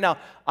tell you right now,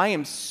 I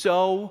am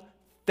so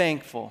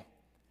thankful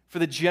for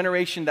the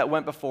generation that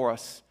went before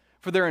us,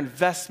 for their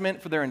investment,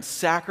 for their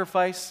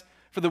sacrifice,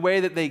 for the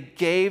way that they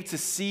gave to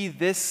see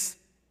this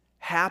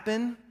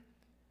happen.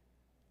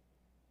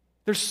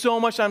 There's so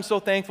much I'm so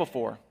thankful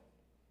for.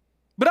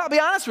 But I'll be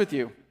honest with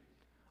you.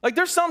 Like,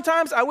 there's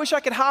sometimes I wish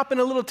I could hop in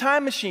a little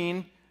time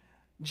machine,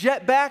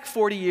 jet back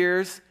 40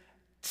 years,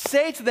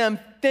 say to them,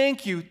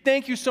 thank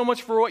you so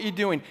much for what you're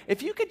doing.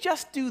 If you could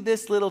just do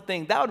this little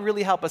thing, that would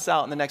really help us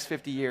out in the next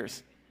 50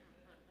 years.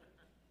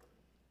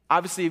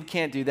 Obviously, you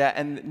can't do that,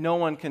 and no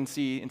one can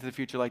see into the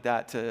future like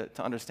that to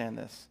understand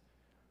this.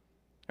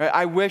 Right?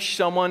 I wish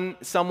someone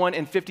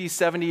in 50,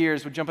 70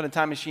 years would jump in a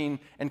time machine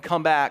and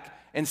come back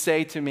and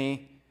say to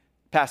me,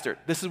 Pastor,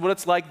 this is what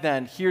it's like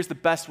then. Here's the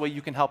best way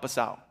you can help us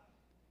out.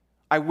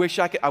 I wish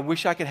I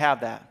could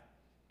have that.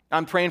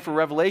 I'm praying for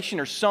revelation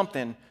or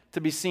something to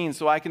be seen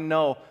so I can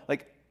know,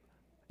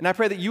 and I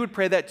pray that you would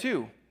pray that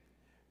too.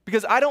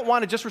 Because I don't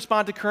want to just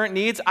respond to current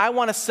needs. I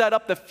want to set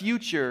up the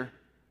future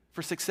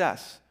for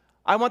success.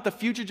 I want the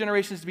future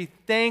generations to be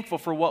thankful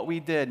for what we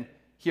did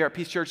here at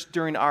Peace Church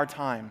during our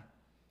time,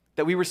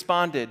 that we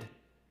responded,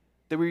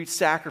 that we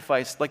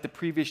sacrificed like the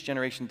previous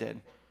generation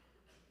did.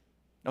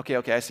 Okay,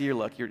 I see your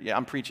look.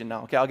 I'm preaching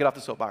now. Okay, I'll get off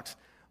the soapbox.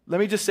 Let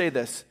me just say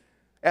this.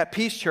 At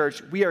Peace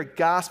Church, we are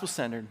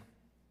gospel-centered.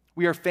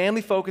 We are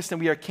family-focused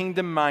and we are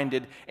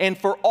kingdom-minded. And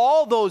for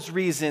all those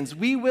reasons,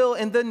 we will,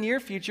 in the near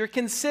future,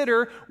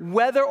 consider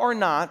whether or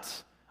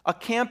not a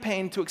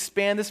campaign to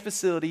expand this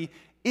facility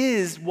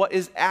is what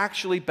is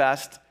actually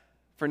best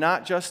for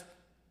not just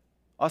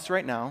us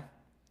right now,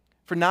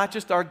 for not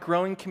just our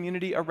growing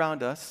community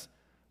around us,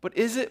 but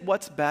is it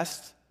what's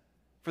best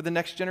for the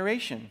next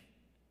generation?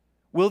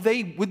 Would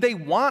they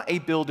want a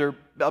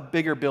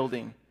bigger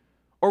building?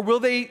 Or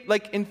will they,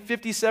 like in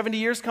 50, 70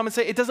 years, come and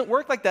say, it doesn't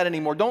work like that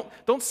anymore.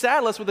 Don't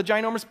saddle us with a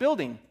ginormous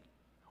building.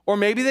 Or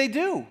maybe they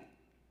do.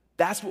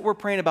 That's what we're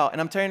praying about.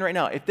 And I'm telling you right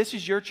now, if this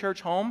is your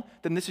church home,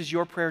 then this is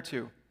your prayer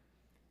too.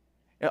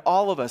 And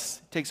all of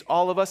us, it takes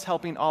all of us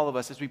helping all of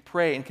us as we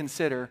pray and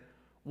consider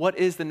what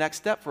is the next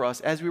step for us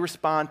as we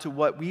respond to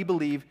what we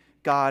believe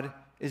God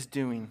is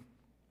doing.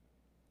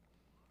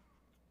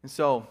 And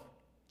so,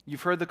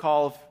 you've heard the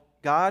call of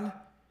God.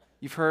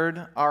 You've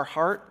heard our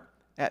heart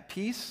at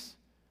peace.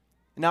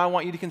 Now I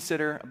want you to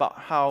consider about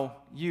how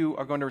you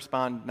are going to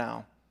respond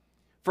now.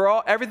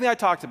 For everything I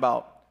talked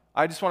about,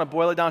 I just want to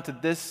boil it down to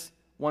this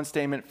one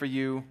statement for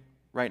you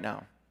right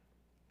now.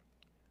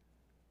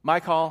 My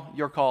call,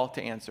 your call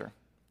to answer.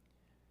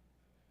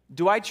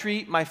 Do I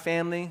treat my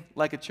family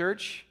like a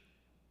church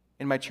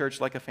and my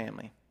church like a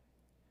family?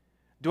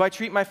 Do I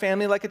treat my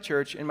family like a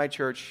church and my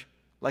church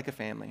like a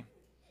family?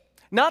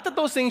 Not that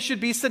those things should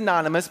be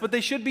synonymous, but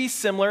they should be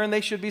similar and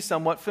they should be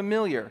somewhat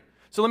familiar.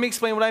 So let me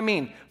explain what I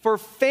mean. For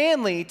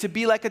family to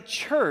be like a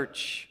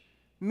church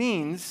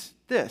means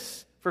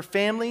this. For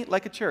family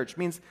like a church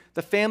means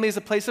the family is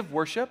a place of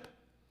worship.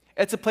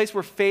 It's a place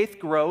where faith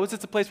grows.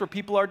 It's a place where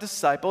people are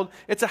discipled.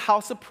 It's a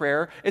house of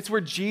prayer. It's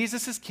where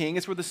Jesus is king.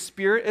 It's where the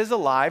Spirit is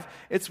alive.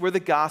 It's where the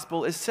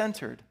gospel is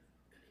centered.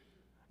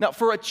 Now,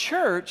 for a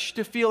church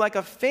to feel like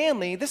a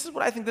family, this is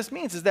what I think this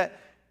means, is that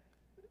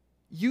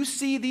you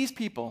see these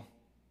people,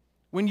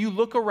 when you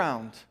look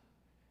around,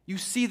 you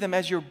see them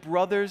as your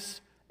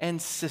brothers and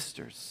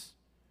sisters.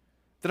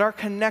 That our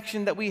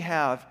connection that we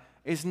have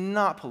is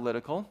not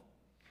political.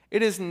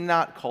 It is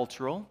not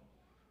cultural.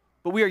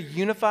 But we are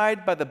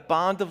unified by the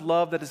bond of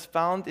love that is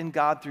found in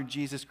God through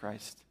Jesus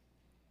Christ.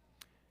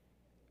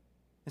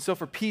 And so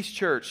for Peace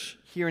Church,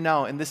 here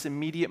now, in this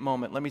immediate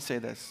moment, let me say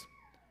this.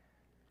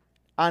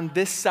 On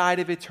this side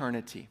of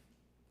eternity,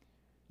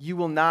 you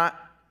will not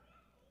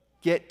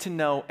get to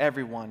know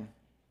everyone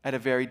at a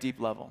very deep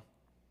level.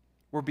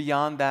 We're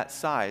beyond that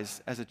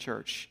size as a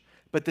church.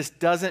 But this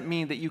doesn't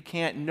mean that you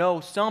can't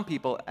know some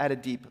people at a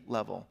deep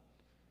level.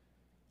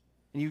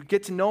 And you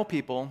get to know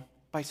people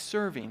by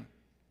serving.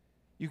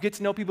 You get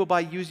to know people by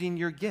using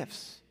your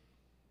gifts.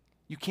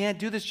 You can't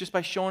do this just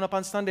by showing up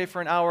on Sunday for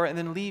an hour and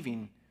then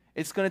leaving.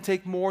 It's going to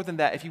take more than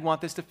that if you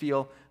want this to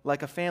feel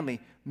like a family.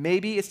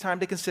 Maybe it's time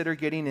to consider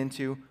getting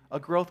into a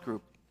growth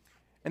group.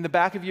 In the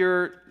back of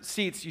your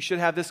seats, you should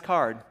have this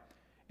card.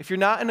 If you're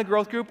not in a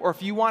growth group, or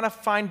if you want to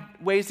find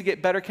ways to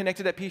get better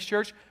connected at Peace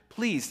Church,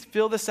 please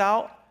fill this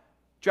out,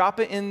 drop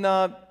it in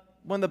one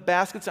of the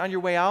baskets on your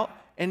way out,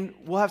 and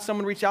we'll have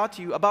someone reach out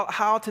to you about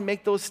how to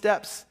make those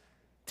steps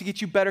to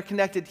get you better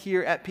connected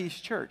here at Peace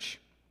Church.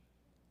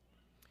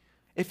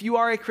 If you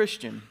are a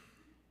Christian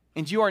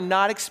and you are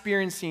not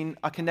experiencing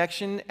a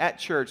connection at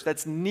church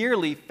that's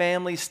nearly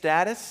family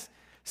status,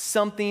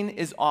 something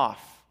is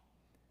off.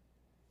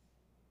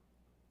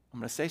 I'm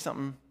going to say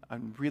something. I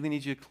really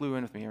need you to clue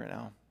in with me right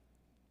now.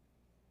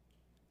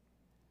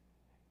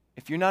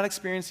 If you're not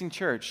experiencing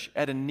church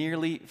at a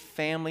nearly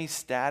family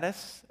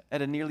status,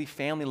 at a nearly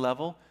family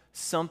level,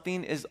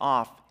 something is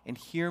off. And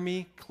hear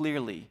me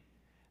clearly.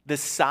 The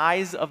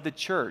size of the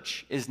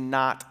church is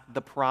not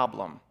the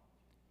problem.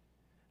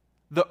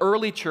 The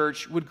early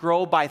church would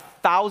grow by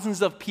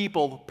thousands of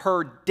people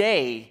per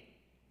day,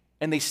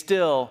 and they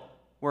still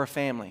were a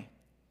family.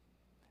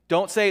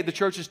 Don't say the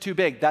church is too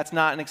big. That's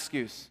not an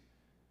excuse.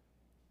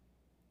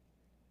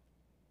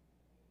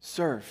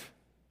 Serve.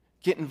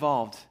 Get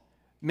involved.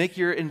 Make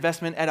your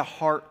investment at a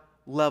heart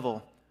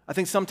level. I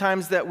think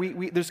sometimes that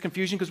there's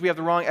confusion because we have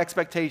the wrong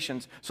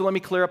expectations. So let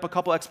me clear up a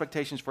couple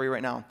expectations for you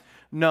right now.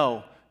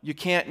 No, you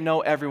can't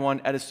know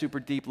everyone at a super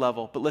deep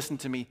level. But listen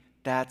to me,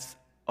 that's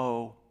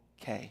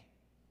okay.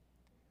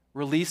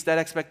 Release that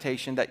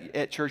expectation that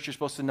at church you're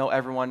supposed to know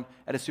everyone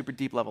at a super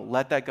deep level.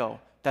 Let that go.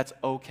 That's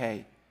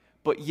okay.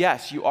 But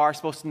yes, you are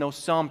supposed to know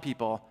some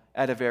people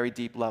at a very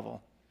deep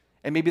level.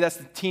 And maybe that's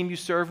the team you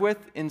serve with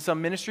in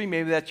some ministry.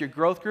 Maybe that's your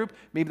growth group.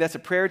 Maybe that's a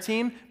prayer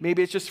team.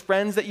 Maybe it's just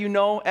friends that you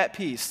know at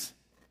Peace.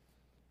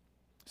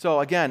 So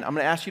again, I'm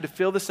going to ask you to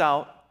fill this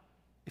out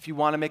if you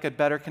want to make a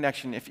better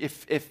connection.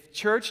 If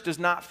church does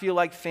not feel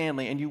like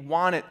family and you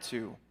want it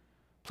to,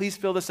 please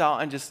fill this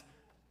out and just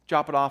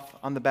drop it off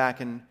on the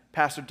back, and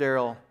Pastor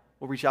Daryl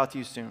will reach out to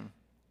you soon.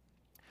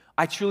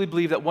 I truly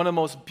believe that one of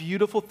the most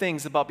beautiful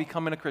things about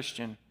becoming a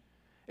Christian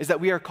is that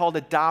we are called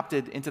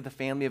adopted into the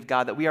family of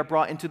God, that we are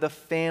brought into the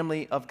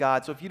family of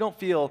God. So if you don't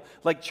feel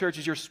like church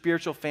is your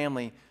spiritual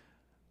family,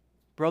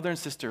 brother and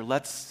sister,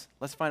 let's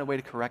find a way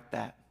to correct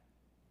that.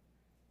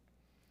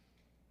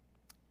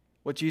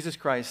 What Jesus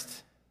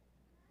Christ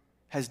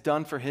has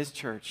done for his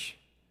church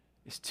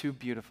is too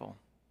beautiful.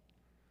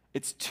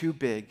 It's too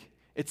big.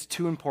 It's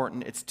too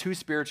important. It's too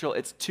spiritual.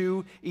 It's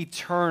too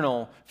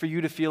eternal for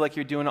you to feel like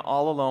you're doing it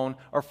all alone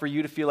or for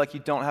you to feel like you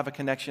don't have a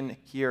connection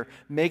here.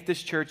 Make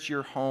this church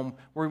your home,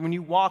 where when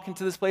you walk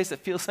into this place, it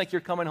feels like you're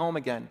coming home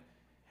again.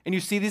 And you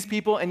see these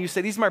people and you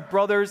say, these are my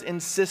brothers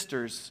and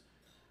sisters.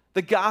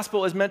 The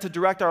gospel is meant to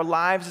direct our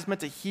lives. It's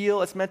meant to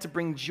heal. It's meant to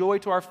bring joy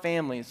to our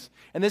families.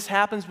 And this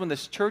happens when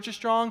this church is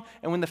strong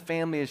and when the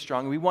family is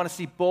strong. We want to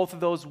see both of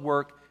those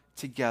work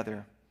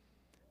together.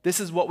 This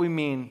is what we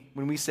mean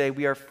when we say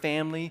we are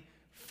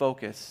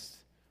family-focused,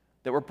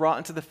 that we're brought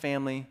into the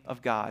family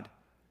of God,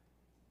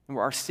 and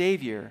where our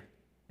Savior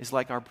is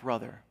like our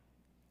brother.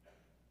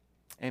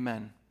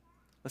 Amen.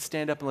 Let's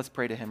stand up and let's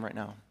pray to him right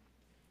now.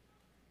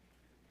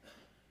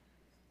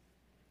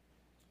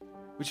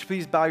 Would you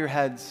please bow your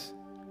heads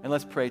and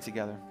let's pray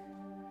together.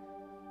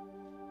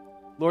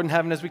 Lord in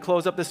heaven, as we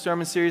close up this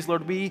sermon series,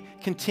 Lord, we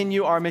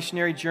continue our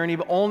missionary journey,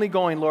 but only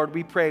going, Lord,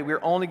 we pray,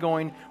 we're only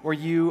going where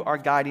you are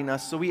guiding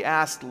us. So we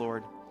ask,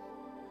 Lord,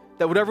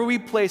 that whatever we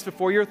place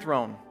before your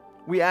throne,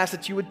 we ask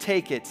that you would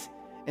take it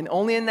and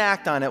only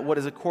enact on it what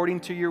is according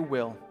to your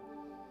will.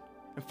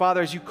 And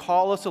Father, as you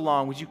call us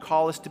along, would you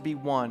call us to be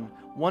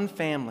one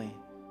family?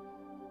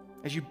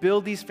 As you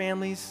build these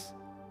families,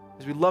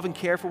 as we love and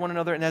care for one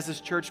another, and as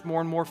this church more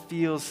and more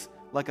feels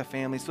like a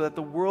family, so that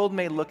the world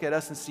may look at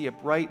us and see a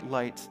bright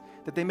light,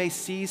 that they may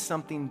see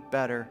something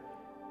better.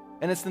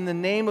 And it's in the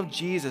name of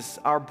Jesus,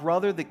 our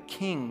brother, the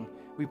King,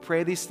 we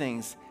pray these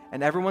things.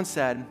 And everyone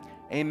said,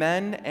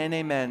 amen and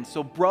amen.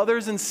 So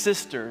brothers and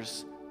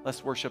sisters,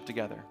 let's worship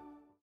together.